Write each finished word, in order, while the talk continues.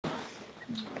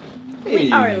Hey.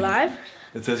 We are live.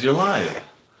 It says you're live.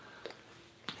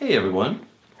 Hey everyone.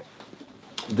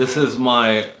 This is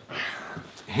my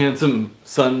handsome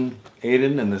son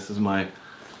Aiden, and this is my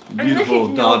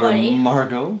beautiful daughter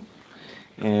Margot.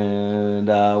 And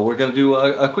we're gonna do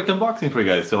a quick unboxing for you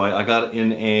guys. So I got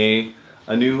in a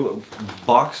new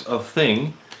box of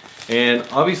thing, and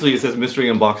obviously it says mystery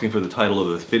unboxing for the title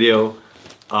of this video.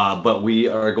 But we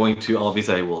are going to,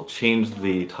 obviously I will change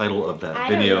the title of that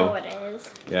video. I don't know what it is.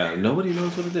 Yeah, nobody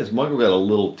knows what it is. Margot got a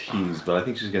little tease, but I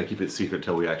think she's going to keep it secret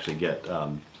till we actually get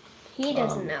He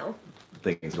doesn't know.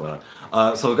 things going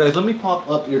on. So guys, let me pop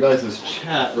up your guys'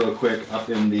 chat real quick up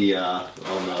in the,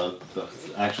 on the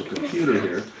actual computer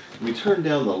here. Let me turn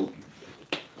down the...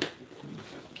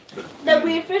 That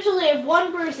we officially have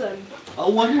one person. Oh,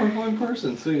 one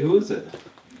person. So who is it?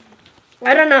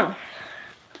 I don't know.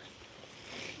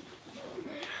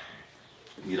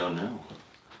 You don't know.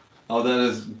 Oh, that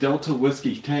is Delta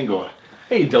Whiskey Tango.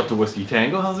 Hey, Delta Whiskey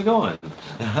Tango, how's it going?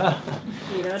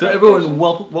 So everyone,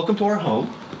 welcome to our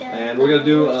home. And we're going to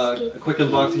do a quick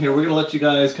unboxing here. We're going to let you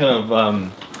guys kind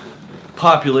of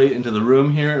populate into the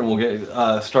room here, and we'll get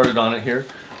started on it here.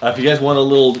 If you guys want a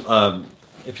little,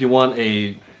 if you want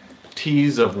a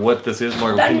tease of what this is,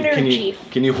 Margot,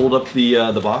 can you hold up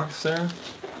the box there?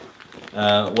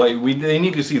 They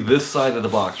need to see this side of the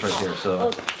box right here, so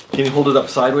can you hold it up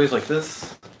sideways like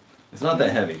this? It's not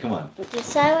that heavy, come on.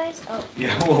 Just sideways? Oh.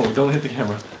 Yeah, whoa, don't hit the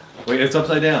camera. Wait, it's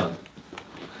upside down.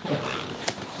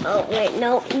 Oh, wait,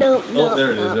 no. Oh,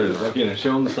 there it is. Okay, now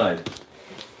show them the side.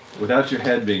 Without your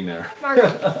head being there.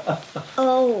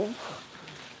 Oh.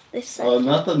 This side.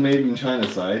 Not the made in China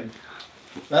side.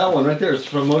 That one right there is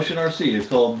from Motion RC. It's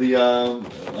called the, I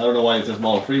don't know why it says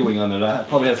model Freewing on there. That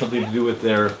probably has something to do with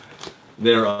their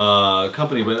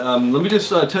company, but let me just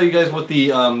tell you guys what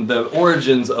the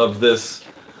origins of this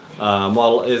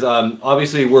model is.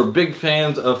 Obviously, we're big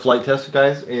fans of flight test,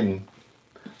 guys.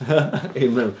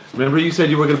 Remember you said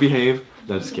you were going to behave?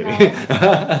 No, just kidding.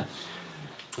 No.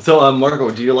 So, Margot,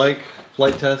 do you like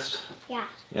flight test? Yeah.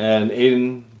 And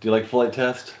Aiden, do you like flight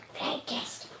test? Flight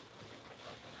test.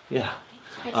 Yeah.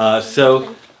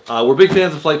 We're big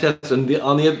fans of flight tests, and the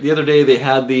other day they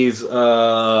had these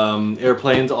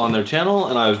airplanes on their channel,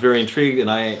 and I was very intrigued,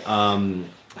 and I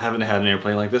haven't had an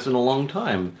airplane like this in a long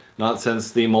time, not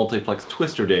since the multiplex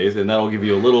Twister days, and that'll give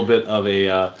you a little bit of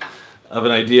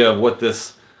an idea of what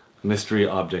this mystery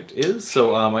object is.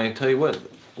 So I tell you what,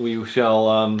 we shall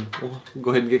we'll go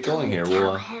ahead and get going here.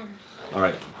 All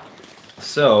right.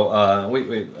 So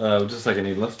wait, just a second,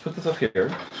 Eden. Let's put this up here.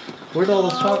 Where'd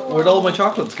all my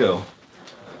chocolates go?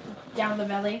 Down the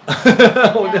belly.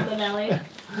 Down the belly.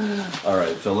 All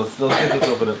right, so let's get this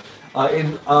open up.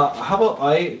 How about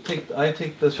I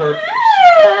take the sharp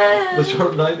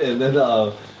knife, and then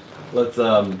let's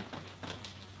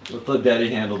let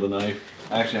Daddy handle the knife.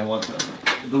 Actually, I want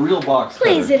the real box.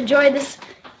 Please enjoy this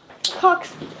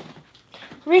Cox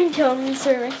ringtone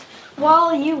service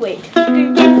while you wait.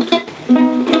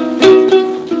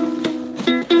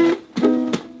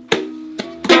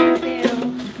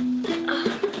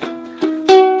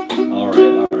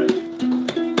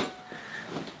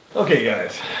 Okay,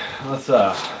 guys, let's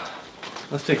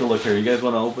take a look here. You guys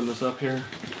want to open this up here?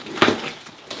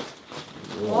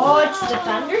 Oh, it's the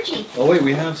Thundercheif. Oh wait,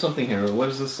 we have something here. What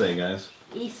does this say, guys?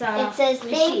 It says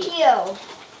thank you.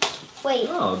 Wait.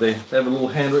 Oh, they have a little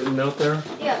handwritten note there.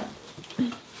 Yeah.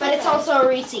 But it's also a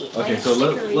receipt. Okay, like so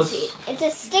let's. It's a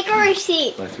sticker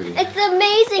receipt. It's an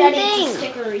amazing thing. It's a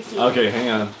sticker receipt. Okay, hang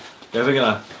on. Guys, I'm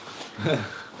gonna.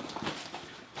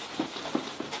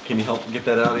 Can you help get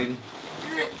that out, Eden?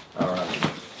 All right.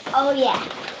 Oh yeah.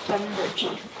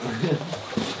 Thundercheif.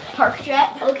 Park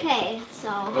jet. Okay, so.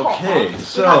 Okay,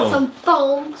 so. We got some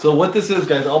foam. So what this is,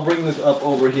 guys, I'll bring this up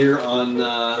over here on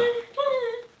the.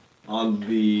 Someone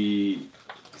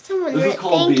this is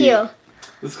called thank you.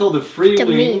 This is called the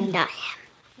Freewing.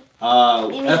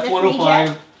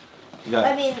 F-105.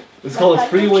 It's called a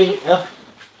Freewing F.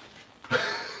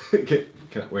 Okay,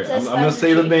 wait. I'm gonna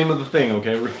say the name of the thing,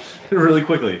 okay, really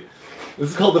quickly. This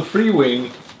is called the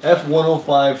Freewing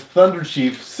F-105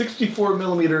 Thundercheif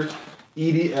 64mm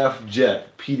EDF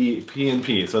jet,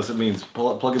 PNP. So it means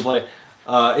plug and play.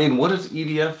 And what does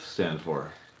EDF stand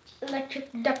for?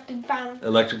 Electric ducted fan.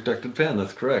 Electric ducted fan,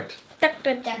 that's correct.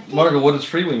 Ducted. Margot, what does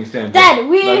Freewing stand for? Dad,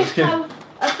 we have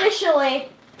officially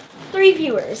 3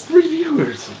 viewers. 3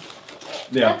 viewers.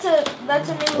 Yeah. That's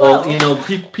a new Well, level. you know,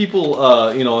 people,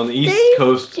 on the East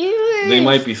Coast, they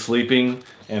might be sleeping,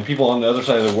 and people on the other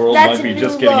side of the world might be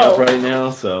just getting up right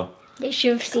now. So they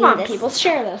should have seen this. Come on, people,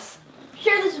 share this.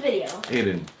 Share this video.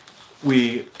 Aiden,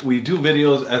 we do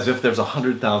videos as if there's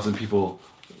 100,000 people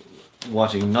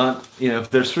watching. Not, if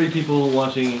there's 3 people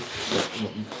watching.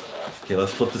 Okay,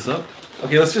 let's flip this up.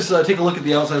 Okay, let's just take a look at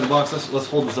the outside of the box. Let's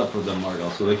hold this up for them, Margot,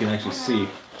 so they can actually see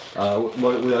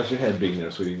without your head being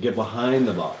there, so you can get behind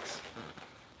the box.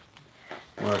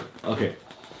 Right. Okay.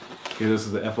 Okay, this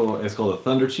is the FO. It's called a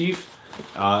Thundercheif.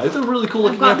 It's a really cool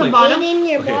looking airplane. Aiden,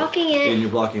 you're blocking it. And you're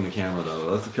blocking the camera though.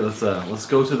 Let's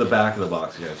go to the back of the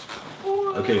box, guys.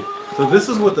 Okay, so this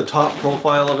is what the top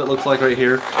profile of it looks like right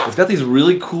here. It's got these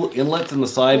really cool inlets in the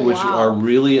side, which are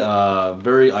really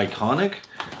very iconic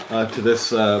to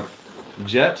this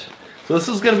jet. So this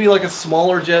is going to be like a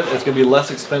smaller jet. It's going to be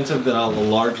less expensive than a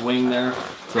large wing there.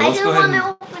 So let's go ahead and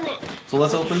open it. So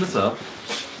let's open this up.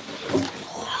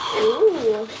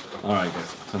 Ooh. All right,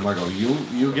 guys. So Margot,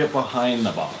 you get behind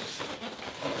the box.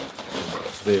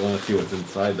 They want to see what's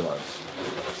inside the box.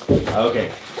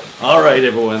 Okay. All right,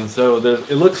 everyone. So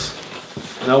it looks.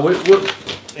 Now, what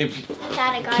if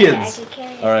kids?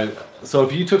 All right. So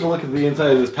if you took a look at the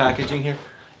inside of this packaging here,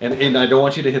 and I don't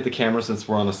want you to hit the camera since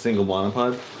we're on a single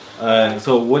monopod.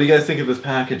 So what do you guys think of this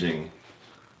packaging?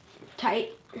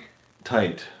 Tight.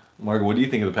 Tight. Margaret, what do you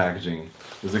think of the packaging?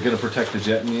 Is it going to protect the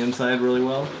jet in the inside really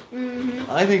well? Mm-hmm.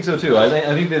 I think so too. I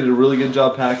think they did a really good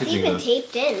job packaging this. It's even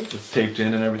taped in. It's taped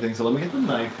in and everything. So let me get the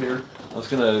knife here. I was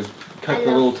going to cut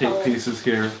the little tape pieces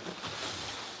here.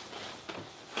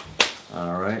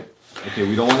 All right. Okay,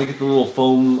 we don't want to get the little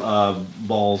foam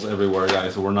balls everywhere,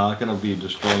 guys, so we're not going to be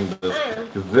destroying this.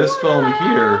 Because this foam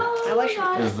here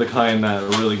is the kind that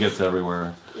really gets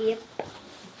everywhere. Yep.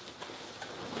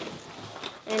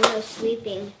 And no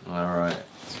sleeping. All right.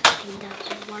 Sleeping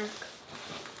doesn't work.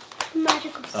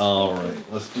 Magical sleeping. All right,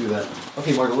 let's do that.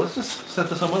 Okay, Margo, let's just set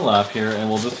this on my lap here, and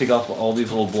we'll just take off all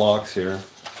these little blocks here.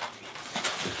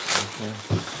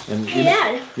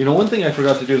 Okay. And one thing I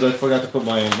forgot to do is I forgot to put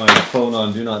my phone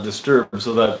on Do Not Disturb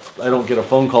so that I don't get a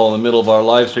phone call in the middle of our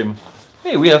live stream.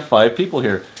 Hey, we have 5 people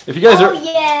here. If you guys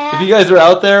are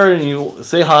out there and you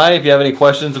say hi, if you have any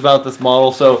questions about this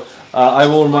model, so I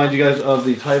will remind you guys of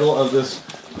the title of this.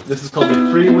 This is called the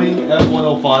Freewing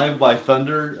f-105 by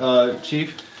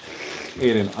Thundercheif.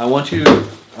 Aiden, I want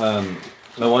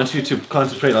you to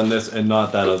concentrate on this and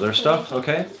not that other stuff.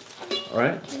 Okay? All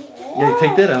right. Yeah,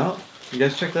 take that out. You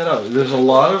guys check that out. There's a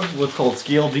lot of what's called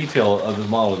scale detail of the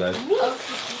model, guys.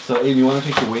 So, Aiden, you want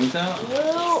to take the wings out?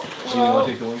 You want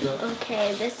to take the wings out?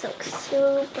 Okay, this looks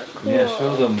super cool. Yeah,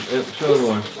 show them. Show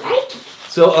everyone.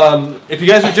 So, if you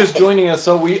guys are just joining us,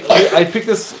 so I picked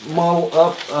this model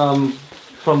up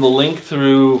from the link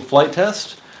through Flight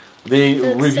Test. They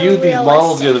reviewed these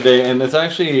models the other day, and it's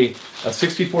actually a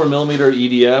 64 millimeter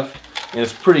EDF. And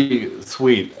it's pretty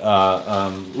sweet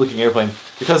looking airplane.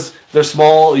 Because they're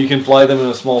small, you can fly them in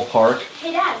a small park.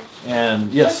 Hey, Dad.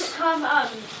 And yes. Does it come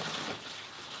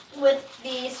with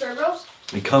the servos?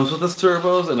 It comes with the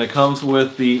servos, and it comes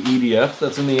with the EDF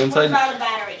that's in the inside. What about a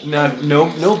battery?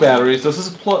 No batteries. This is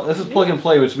plug and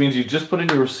play, which means you just put in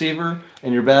your receiver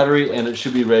and your battery, and it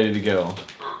should be ready to go.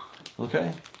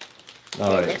 Okay.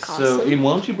 All right. So, Ian,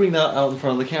 why don't you bring that out in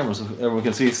front of the camera so everyone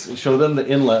can see? Show them the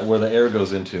inlet where the air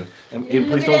goes into. And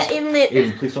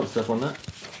please don't step on that.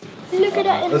 Look at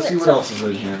that inlet. Let's see what else is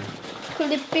in here.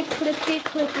 Clippy.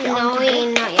 No,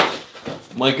 not yet.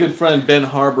 My good friend Ben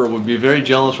Harbour would be very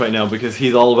jealous right now because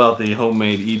he's all about the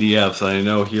homemade EDFs. I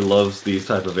know he loves these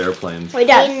type of airplanes. Wait,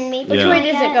 Dad, which way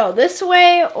does it go? This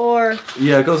way or?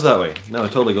 Yeah, it goes that way. No,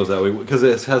 it totally goes that way because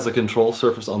it has a control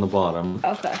surface on the bottom.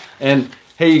 Okay. And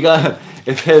hey,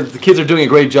 the kids are doing a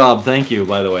great job. Thank you,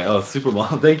 by the way. Oh, Super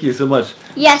Mom, thank you so much.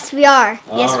 Yes, we are.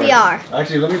 We are.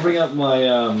 Actually, let me bring up my.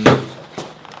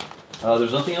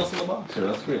 There's nothing else in the box here.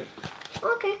 That's great.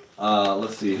 Okay.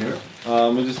 Let's see here.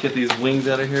 Let me just get these wings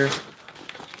out of here.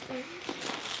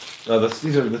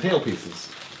 These are the tail pieces.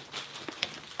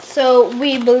 So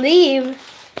we believe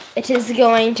it is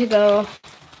going to go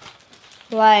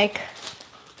like.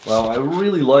 Well, I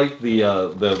really like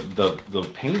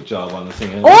the paint job on this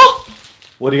thing. Oh!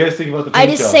 What do you guys think about the paint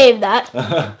job? I just saved that.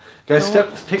 Guys,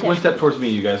 take one step towards me,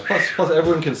 you guys. Plus,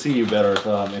 everyone can see you better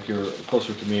if you're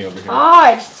closer to me over here. Oh,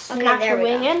 I just snapped the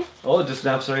wing in. Oh, it just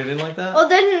snaps right in like that? Well, it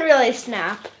didn't really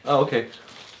snap. Oh, okay.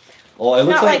 Well, it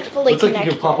looks like fully you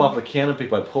can pop off the canopy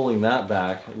by pulling that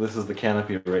back. This is the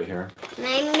canopy right here.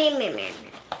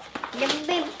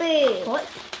 What?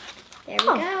 There we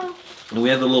go. And we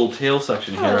have the little tail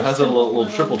section here. It has a little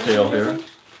triple tail here.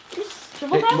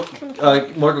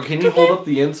 Hey, Marco, can you hold up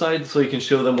the inside so you can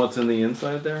show them what's in the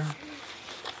inside there?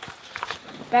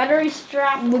 Battery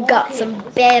strap. We got some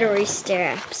battery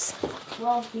straps.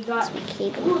 Well, we got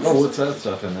cables. Oh, what's that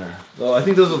stuff in there? Oh, I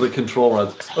think those are the control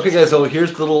rods. Okay, guys, so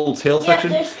here's the little tail section.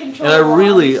 There's control and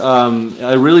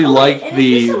I really like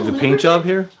the paint job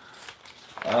here.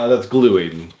 That's glue,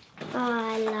 Aiden. Oh,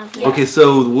 I love it. Okay,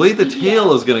 so the way the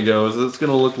tail is going to go is it's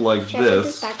going to look like Should I put this.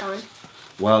 this back on?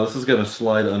 Wow, this is going to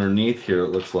slide underneath here, it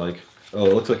looks like. Oh,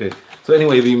 it looks like a... So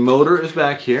anyway, the motor is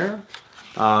back here.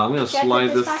 I'm going to slide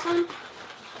this... back on?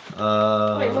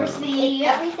 Wait, where's the...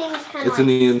 Everything's kind of It's in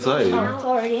the inside. Oh, it's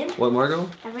already in? What, Margot?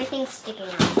 Everything's sticking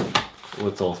out.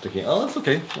 What's all sticking? Oh, that's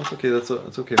okay. That's okay. That's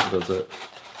okay if it does that.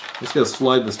 Just going to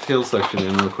slide this tail section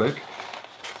in real quick.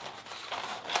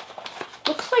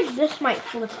 Looks like this might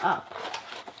flip up.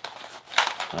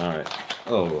 All right.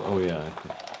 Oh yeah.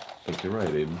 I think you're right,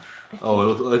 Aiden. Oh,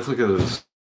 let's look at this.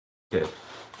 Okay.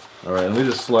 All right. Let me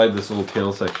just slide this little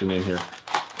tail section in here.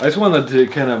 I just wanted to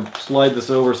kind of slide this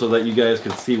over so that you guys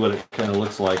can see what it kind of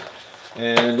looks like.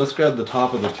 And let's grab the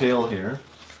top of the tail here.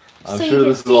 I'm so sure you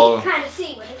this can is all. kind of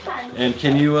see what it's done. And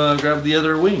can you grab the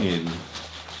other wing, Aiden?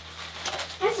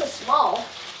 That's a small.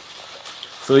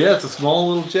 So yeah, it's a small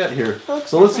little jet here.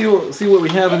 Looks So let's see what we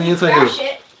have in the inside Crash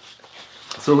here. it.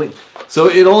 So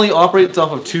it only operates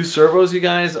off of 2 servos, you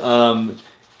guys.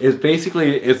 It's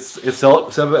basically it's set up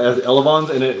as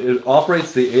elevons, and it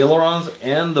operates the ailerons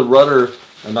and the rudder,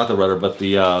 not the rudder, but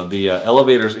the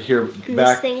elevators here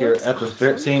back here at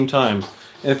the same time.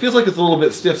 And it feels like it's a little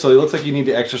bit stiff, so it looks like you need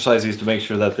to exercise these to make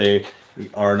sure that they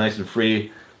are nice and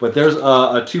free. But there's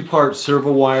a 2-part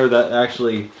servo wire that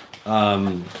actually,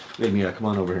 yeah, come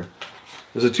on over here.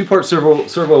 There's a 2-part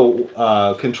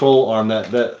servo control arm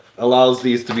that allows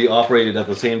these to be operated at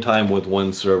the same time with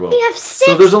 1 servo. We have 6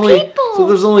 so there's only people. So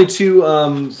there's only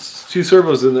 2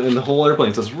 servos in the whole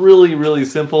airplane. So it's really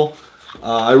simple.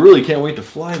 I really can't wait to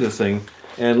fly this thing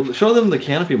and show them the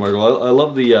canopy, Margot. I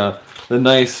love the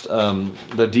nice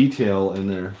the detail in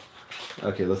there.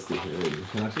 Okay, let's see here.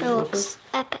 Can I see It looks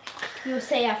epic.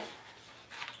 USAF.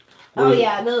 What Oh is-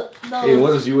 yeah, Hey,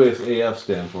 what does USAF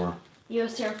stand for?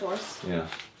 U.S. Air Force. Yeah.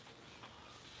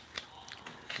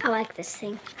 I like this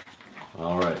thing.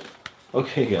 All right.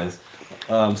 Okay, guys.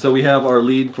 So we have our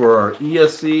lead for our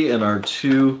ESC and our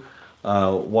 2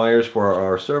 wires for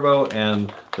our servo,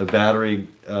 and the battery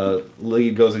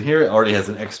lead goes in here. It already has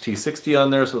an XT60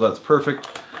 on there, so that's perfect.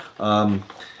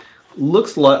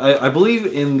 Looks like I believe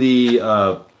in the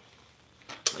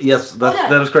yes,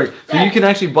 that is correct. So you can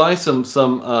actually buy some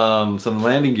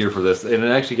landing gear for this, and it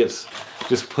actually gets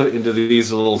just put into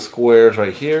these little squares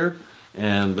right here,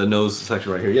 and the nose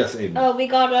section right here. Yes, Aiden. Oh, we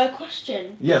got a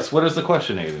question. Yes. What is the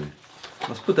question, Aiden?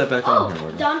 Let's put that back on here.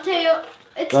 Margo. Dante.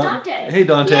 It's Dante. Hey,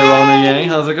 Dante, Yay! Rona Yang,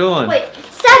 how's it going? Wait,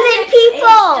 7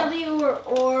 people. HW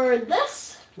or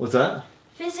this? What's that?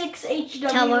 Physics HW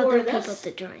Tell or other people this?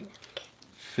 to join.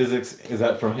 Physics, is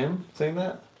that from him saying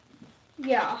that?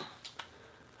 Yeah.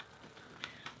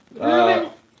 Uh,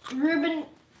 Ruben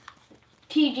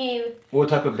TG. What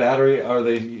type of battery are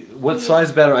they? What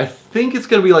size battery? I think it's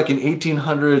going to be like an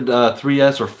 1800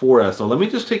 3S or 4S. So let me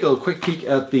just take a quick peek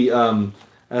at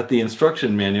the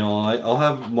instruction manual. I'll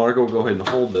have Margot go ahead and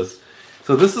hold this.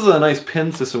 So this is a nice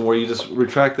pin system where you just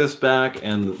retract this back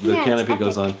and the Yeah, canopy it's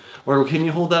goes on. Margot, can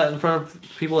you hold that in front of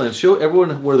people and show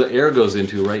everyone where the air goes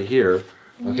into right here?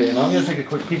 Okay, and I'm going to take a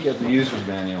quick peek at the user's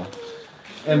manual.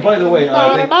 And by the way,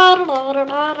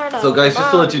 so guys, just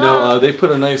to let you know, they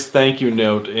put a nice thank you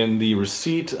note in the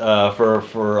receipt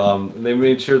they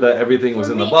made sure that everything was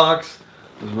in the box.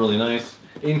 It was really nice.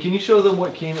 And can you show them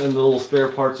what came in the little spare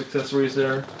parts accessories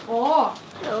there? Oh.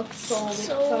 Looks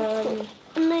so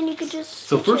and then you could just.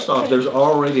 So first off, there's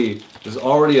already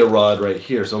a rod right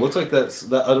here. So it looks like that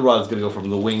other rod is going to go from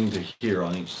the wing to here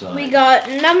on each side. We got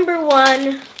number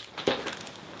 1.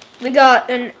 We got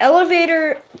an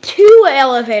elevator, 2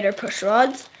 elevator push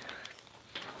rods.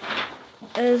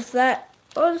 What is that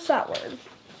word?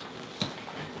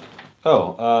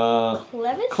 Oh,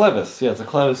 Clevis? clevis. Yeah, it's a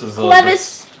clevis.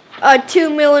 Clevis, 2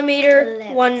 millimeter,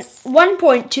 Clevis.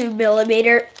 1.2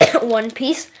 millimeter, 1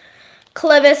 piece.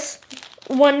 Clevis,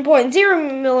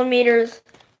 1.0 millimeters,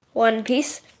 1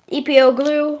 piece. EPO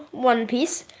glue, 1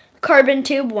 piece. Carbon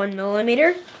tube, 1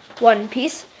 millimeter, 1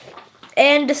 piece.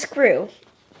 And a screw.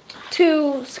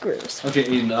 2 screws. Okay,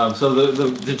 Eden, so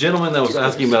the gentleman that was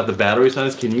asking about the battery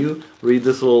size, can you read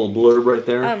this little blurb right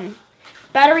there?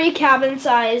 Battery cabin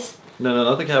size. No,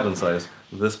 not the cabin size.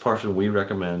 This portion we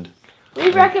recommend.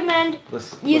 We recommend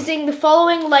Let's- using the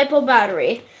following LiPo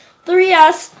battery.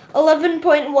 3S,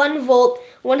 11.1 volt,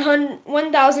 1000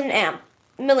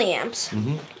 milliamps.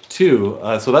 2.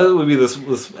 So that would be this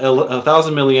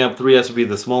 1000 milliamp. 3S would be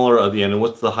the smaller of the end. And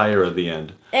what's the higher of the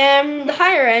end? And the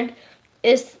higher end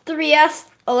is 3S,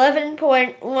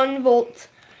 11.1 volts,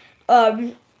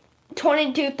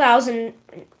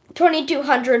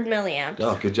 2200 milliamps.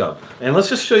 Oh, good job. And let's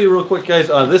just show you real quick, guys.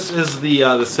 This is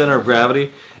the center of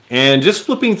gravity. And just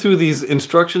flipping through these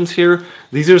instructions here,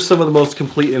 these are some of the most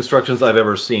complete instructions I've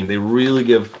ever seen. They really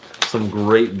give some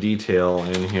great detail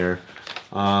in here.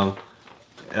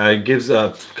 It gives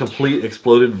a complete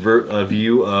exploded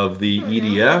view of the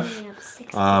EDF.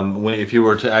 If you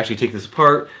were to actually take this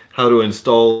apart, how to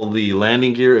install the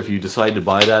landing gear if you decide to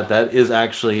buy that. That is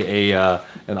actually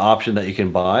an option that you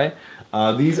can buy.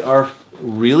 These are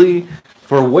really,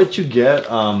 for what you get,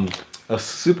 a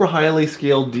super highly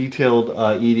scaled, detailed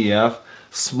EDF,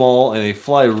 small, and they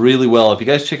fly really well. If you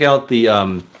guys check out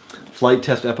the flight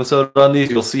test episode on these,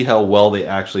 you'll see how well they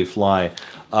actually fly.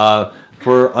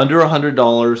 For under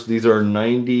 $100, these are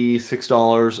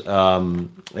 $96,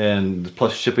 and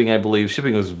plus shipping, I believe.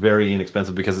 Shipping was very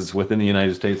inexpensive because it's within the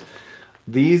United States.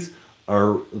 These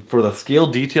are, for the scale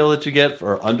detail that you get,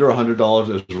 for under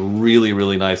 $100, is really,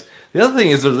 really nice. The other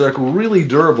thing is they're really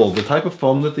durable. The type of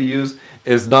foam that they use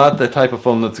is not the type of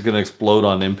foam that's going to explode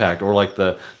on impact, or like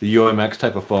the UMX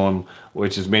type of foam,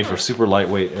 which is made for super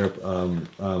lightweight airplanes.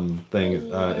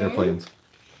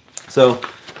 So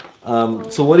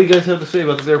what do you guys have to say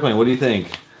about this airplane? What do you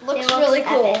think? Looks really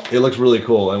cool. It looks really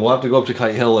cool, and we'll have to go up to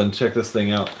Kite Hill and check this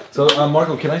thing out. So,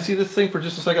 Marco, can I see this thing for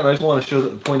just a second? I just want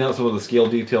to point out some of the scale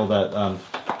detail that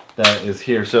is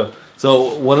here. So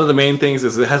one of the main things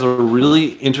is it has a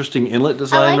really interesting inlet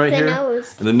design right here.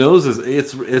 Nose. And the nose is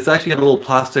it's actually got a little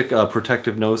plastic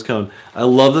protective nose cone. I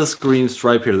love this green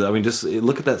stripe here. I mean, just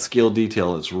look at that scale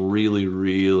detail. It's really,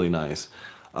 really nice.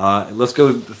 Let's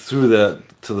go through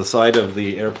to the side of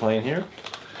the airplane here.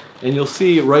 And you'll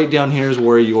see right down here is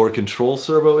where your control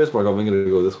servo is. I'm going to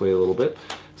go this way a little bit.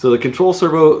 So the control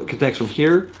servo connects from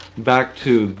here back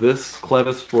to this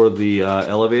clevis for the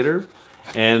elevator,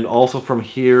 and also from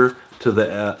here to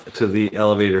the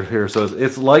elevator here. So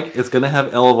it's like it's going to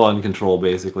have elevon control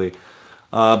basically,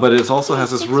 but it also has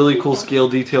this really cool scale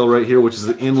detail right here, which is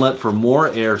an inlet for more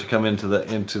air to come into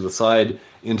the side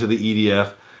into the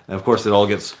EDF, and of course it all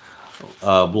gets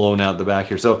blown out the back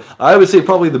here. So I would say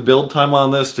probably the build time on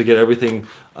this to get everything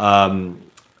up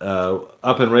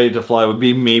and ready to fly would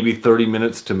be maybe 30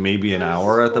 minutes to maybe an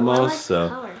hour at the most.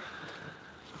 So,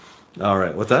 all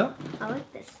right, what's that? I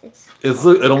like this.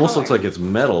 It almost looks like it's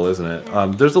metal, isn't it?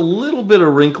 Yeah. There's a little bit of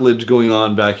wrinklage going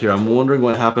on back here. I'm wondering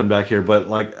what happened back here, but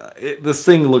like this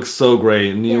thing looks so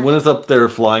great, and when it's up there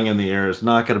flying in the air, it's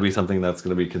not going to be something that's going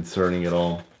to be concerning at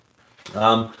all.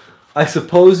 I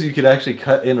suppose you could actually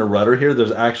cut in a rudder here.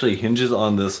 There's actually hinges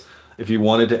on this. If you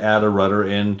wanted to add a rudder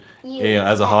in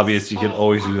as a hobbyist, you could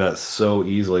always do that so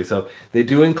easily. So they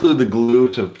do include the glue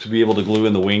to be able to glue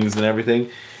in the wings and everything.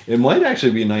 It might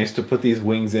actually be nice to put these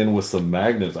wings in with some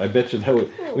magnets. I bet you that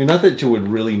would, I mean, not that you would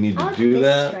really need to do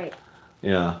that. Right.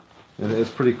 Yeah, it's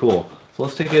pretty cool. So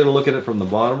let's take a look at it from the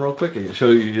bottom real quick. I can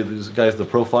show you guys the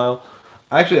profile.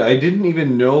 Actually, I didn't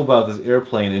even know about this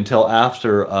airplane until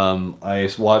after I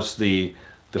watched the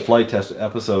flight test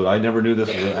episode. I never knew this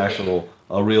was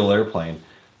a real airplane.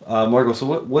 Margo,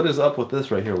 so what is up with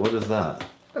this right here? What is that?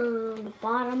 The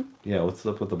bottom. Yeah, what's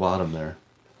up with the bottom there?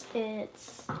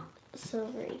 It's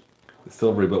silvery. It's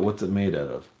silvery, but what's it made out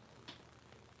of?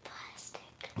 Plastic.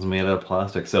 It's made out of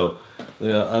plastic. So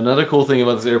another cool thing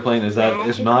about this airplane is that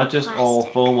it's not just all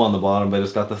foam on the bottom, but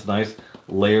it's got this nice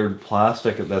layered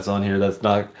plastic that's on here. That's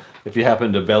not, if you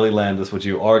happen to belly land this, which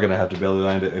you are going to have to belly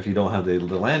land it if you don't have the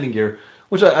landing gear,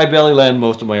 which I belly land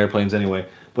most of my airplanes anyway,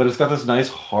 but it's got this nice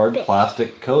hard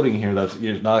plastic coating here that's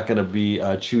not going to be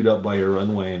chewed up by your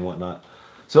runway and whatnot.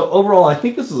 So overall, I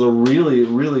think this is a really,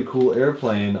 really cool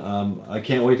airplane. I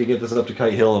can't wait to get this up to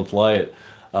Kite Hill and fly it.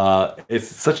 It's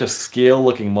such a scale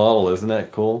looking model, isn't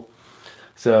that cool?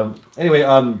 So anyway,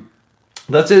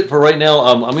 that's it for right now.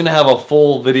 I'm going to have a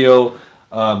full video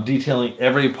detailing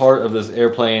every part of this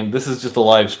airplane. This is just a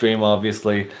live stream,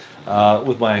 obviously,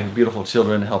 with my beautiful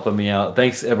children helping me out.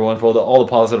 Thanks everyone for all the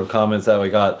positive comments that we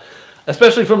got,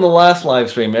 especially from the last live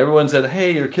stream. Everyone said,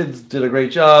 hey, your kids did a great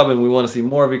job and we want to see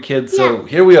more of your kids. So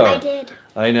here we are. I did.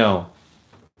 I know.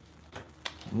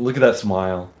 Look at that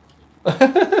smile.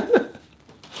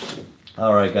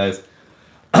 All right, guys.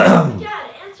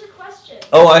 Dad, answer questions.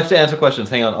 Oh, I have to answer questions.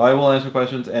 Hang on. I will answer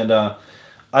questions, and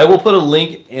I will put a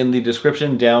link in the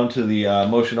description down to the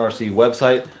Motion RC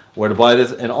website where to buy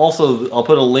this, and also I'll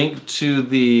put a link to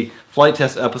the flight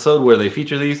test episode where they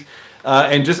feature these.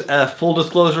 And just full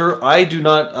disclosure, I'm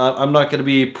not going to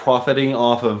be profiting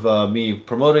off of me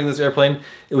promoting this airplane.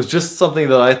 It was just something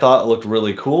that I thought looked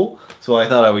really cool, so I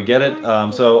thought I would get it.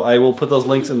 So I will put those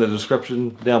links in the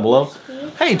description down below.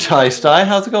 Hey, Chai Sty,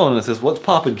 how's it going? It says, what's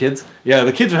poppin', kids? Yeah,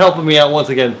 the kids are helping me out once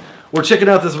again. We're checking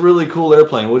out this really cool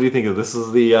airplane. What do you think of this? This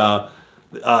is the, oh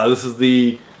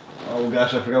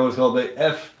gosh, I forgot what it's called. The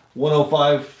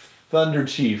f-105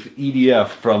 Thundercheif EDF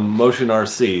from Motion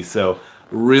RC. So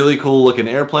really cool looking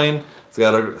airplane. It's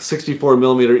got a 64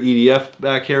 millimeter EDF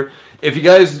back here. If you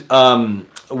guys want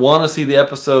to see the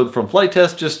episode from Flight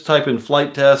Test, just type in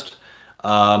Flight Test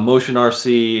Motion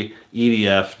RC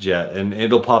EDF jet, and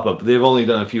it'll pop up. They've only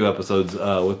done a few episodes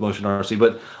with Motion RC,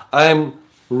 but I'm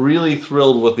really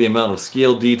thrilled with the amount of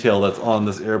scale detail that's on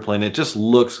this airplane. It just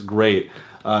looks great.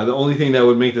 The only thing that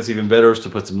would make this even better is to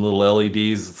put some little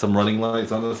LEDs, some running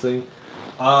lights on this thing.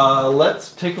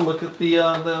 Let's take a look at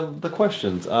the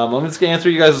questions. I'm just going to answer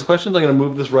you guys' questions. I'm going to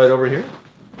move this right over here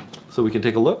so we can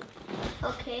take a look.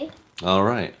 Okay. All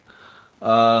right.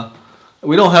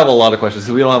 We don't have a lot of questions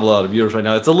because we don't have a lot of viewers right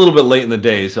now. It's a little bit late in the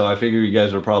day, so I figure you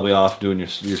guys are probably off doing your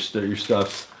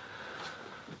stuff.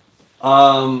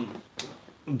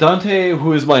 Dante,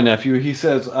 who is my nephew, he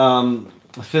says,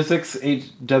 physics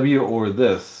HW or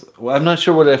this. Well, I'm not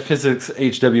sure what a physics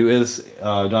HW is,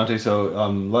 Dante, so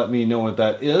let me know what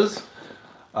that is.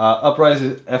 Uprise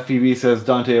FPV says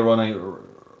Dante Arona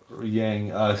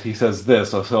Yang, he says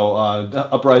this, so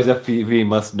Uprise FPV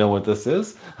must know what this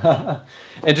is.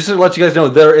 And just to let you guys know,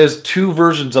 there is two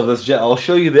versions of this jet. I'll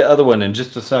show you the other one in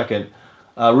just a second.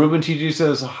 Ruben TG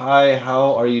says, hi,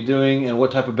 how are you doing? And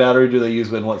what type of battery do they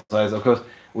use and what size? Of course,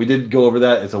 we did go over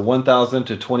that. It's a 1000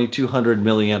 to 2200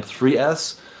 milliamp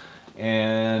 3S.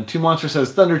 And Two Monster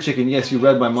says, Thunder Chicken. Yes, you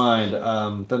read my mind.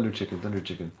 Thunder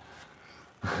Chicken.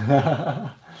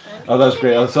 Oh, that's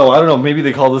great. So I don't know. Maybe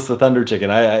they call this the Thunder Chicken.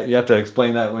 You have to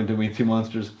explain that one to me. Two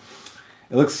Monsters.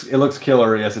 It looks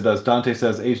killer. Yes, it does. Dante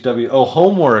says HW. Oh,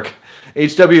 homework.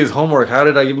 HW is homework. How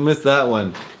did I miss that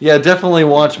one? Yeah, definitely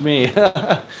watch me.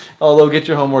 Although get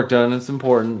your homework done. It's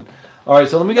important. All right,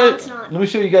 so let me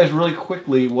show you guys really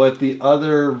quickly what the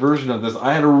other version of this.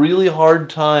 I had a really hard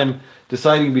time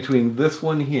deciding between this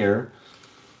one here,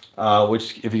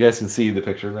 which if you guys can see the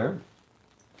picture there,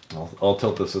 I'll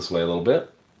tilt this way a little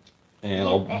bit, and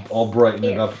I'll brighten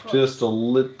it up just a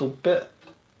little bit.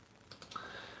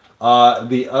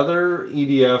 The other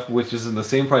EDF, which is in the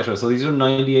same price range, so these are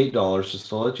 $98, just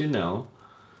to let you know.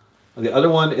 The other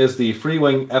one is the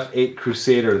Freewing F8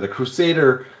 Crusader. The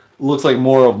Crusader looks like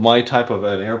more of my type of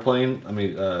an airplane. I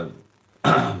mean,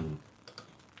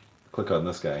 click on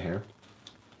this guy here.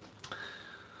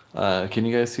 Can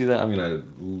you guys see that? I'm going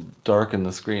to darken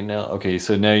the screen now. Okay,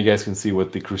 so now you guys can see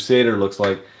what the Crusader looks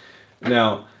like.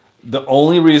 Now, the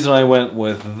only reason I went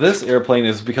with this airplane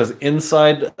is because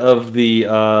inside of the,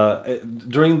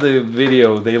 during the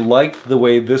video, they liked the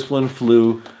way this one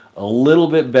flew a little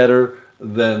bit better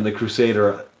than the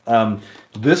Crusader.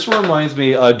 This reminds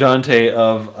me, Dante,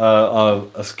 of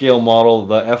a scale model,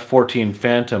 the F-14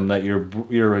 Phantom that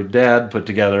your dad put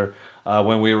together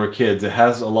when we were kids. It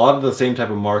has a lot of the same type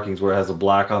of markings where it has a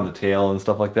black on the tail and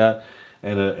stuff like that,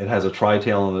 and it has a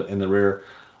tri-tail in the rear.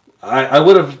 I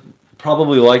would have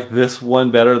probably liked this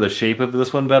one better, the shape of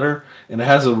this one better, and it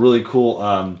has a really cool,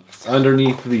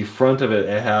 underneath the front of it,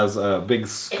 it has a big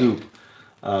scoop,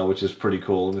 which is pretty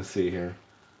cool. Let me see here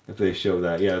if they show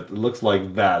that. Yeah, it looks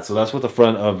like that. So that's what the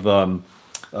front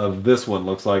of this one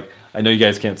looks like. I know you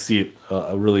guys can't see it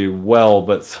really well,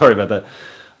 but sorry about that.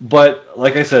 But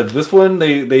like I said, this one,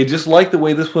 they just like the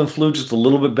way this one flew just a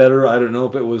little bit better. I don't know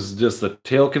if it was just the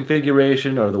tail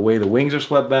configuration or the way the wings are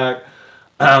swept back,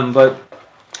 but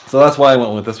so that's why I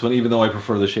went with this one, even though I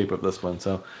prefer the shape of this one.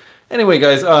 So anyway,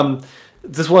 guys,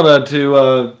 just wanted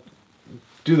to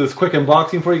do this quick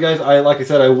unboxing for you guys. Like I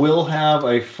said, I will have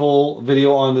a full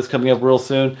video on this coming up real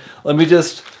soon. Let me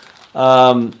just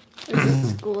read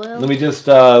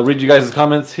you guys'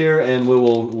 comments here, and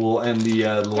we'll end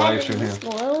the live stream here.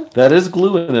 Glue? That is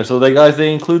glue in there. So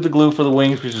they include the glue for the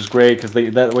wings, which is great because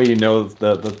that way you know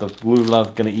that the glue's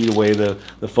not going to eat away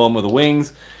the foam of the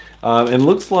wings. And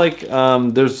looks like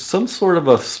there's some sort of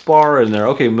a spar in there.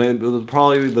 Okay,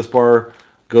 probably the spar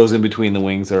goes in between the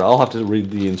wings there. I'll have to read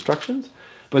the instructions.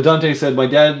 But Dante said, my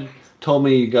dad told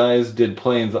me you guys did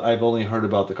planes. I've only heard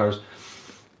about the cars.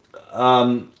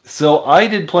 So I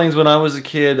did planes when I was a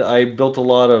kid. I built a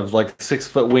lot of like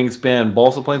 6-foot wingspan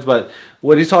balsa planes. But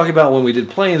what he's talking about when we did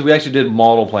planes, we actually did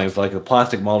model planes, like the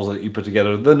plastic models that you put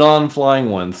together, the non-flying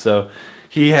ones. So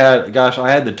he had,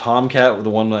 I had the Tomcat, the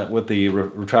one with the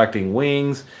retracting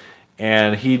wings,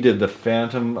 and he did the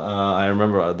Phantom. I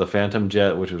remember the Phantom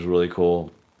jet, which was really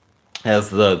cool. Has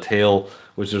the tail,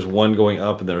 which there's one going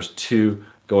up and there's two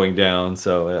going down.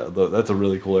 So that's a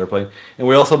really cool airplane. And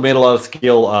we also made a lot of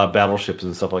scale battleships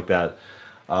and stuff like that.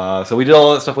 So we did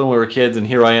all that stuff when we were kids, and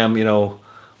here I am,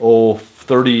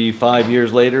 35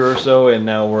 years later or so, and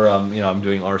now we're, I'm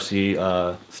doing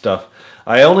RC stuff.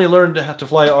 I only learned to have to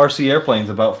fly RC airplanes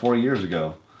about 4 years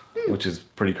ago, which is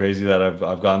pretty crazy that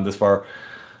I've gone this far.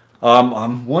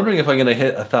 I'm wondering if I'm gonna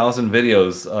hit 1,000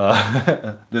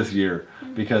 videos this year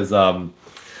because I'm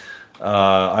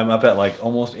up at like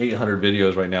almost 800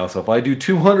 videos right now. So if I do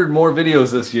 200 more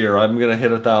videos this year, I'm gonna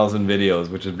hit 1,000 videos,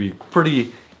 which would be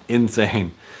pretty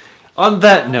insane. On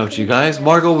that note, you guys,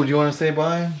 Margot, would you want to say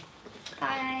bye?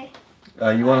 Bye.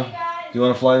 You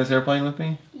wanna fly this airplane with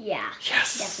me? Yeah.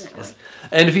 Yes. Definitely. Yes.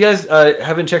 And if you guys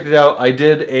haven't checked it out, I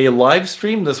did a live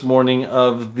stream this morning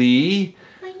of the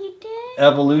Oh, you did?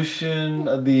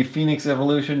 evolution, the Phoenix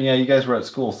evolution. Yeah, you guys were at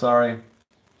school. Sorry.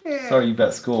 Sorry you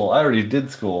bet school. I already did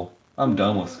school. I'm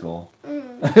done with school.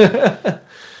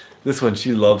 This one,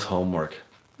 she loves homework.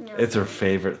 No. It's her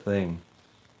favorite thing.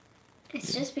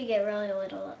 It's just we get really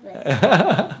little of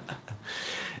it.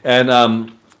 And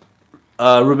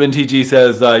Ruben TG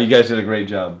says you guys did a great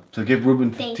job. So give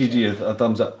Ruben Thank TG a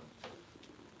thumbs up.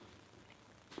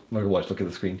 Watch, look at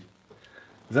the screen.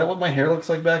 Is that what my hair looks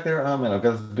like back there? Oh man, I've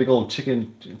got this big old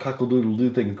chicken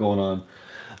cockle-doodle-doo thing going on.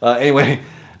 Anyway,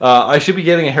 I should be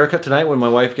getting a haircut tonight when my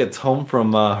wife gets home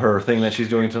from her thing that she's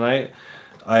doing tonight.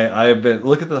 I've been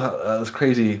look at this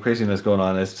craziness going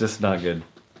on. It's just not good.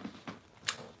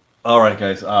 All right,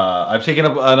 guys. I've taken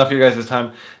up enough of your guys'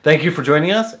 time. Thank you for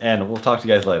joining us, and we'll talk to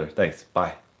you guys later. Thanks.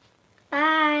 Bye.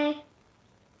 Bye.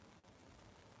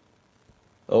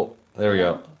 Oh, there we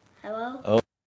go. Hello? Oh.